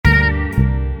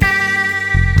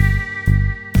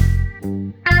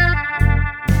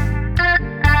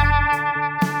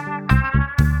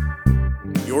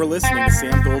listening to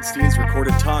Sam Goldstein's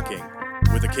Recorded Talking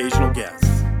with occasional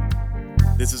guests.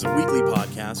 This is a weekly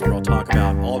podcast where I'll talk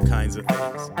about all kinds of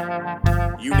things.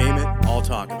 You name it, I'll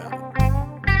talk about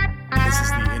it. This is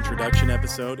the introduction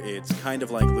episode. It's kind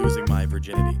of like losing my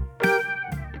virginity.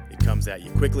 It comes at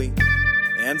you quickly,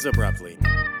 ends abruptly.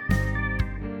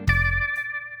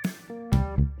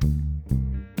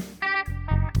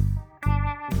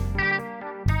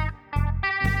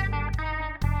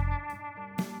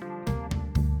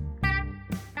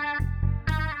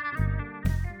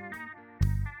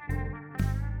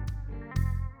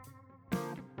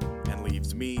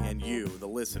 Me and you, the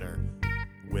listener,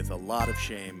 with a lot of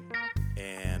shame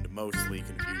and mostly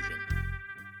confusion.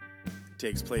 It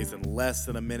takes place in less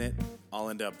than a minute. I'll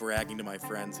end up bragging to my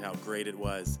friends how great it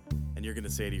was, and you're going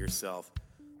to say to yourself,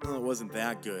 well, it wasn't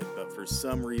that good, but for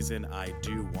some reason I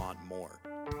do want more.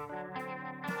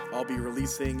 I'll be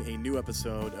releasing a new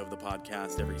episode of the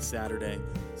podcast every Saturday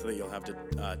so that you'll have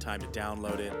time to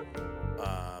download it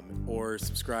or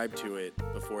subscribe to it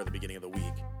before the beginning of the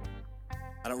week.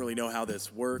 I don't really know how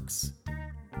this works,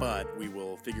 but we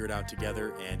will figure it out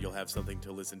together, and you'll have something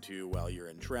to listen to while you're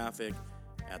in traffic,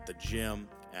 at the gym,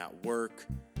 at work,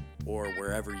 or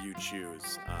wherever you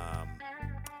choose.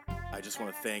 I just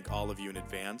want to thank all of you in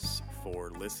advance for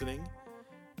listening,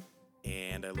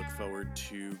 and I look forward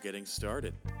to getting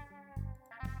started.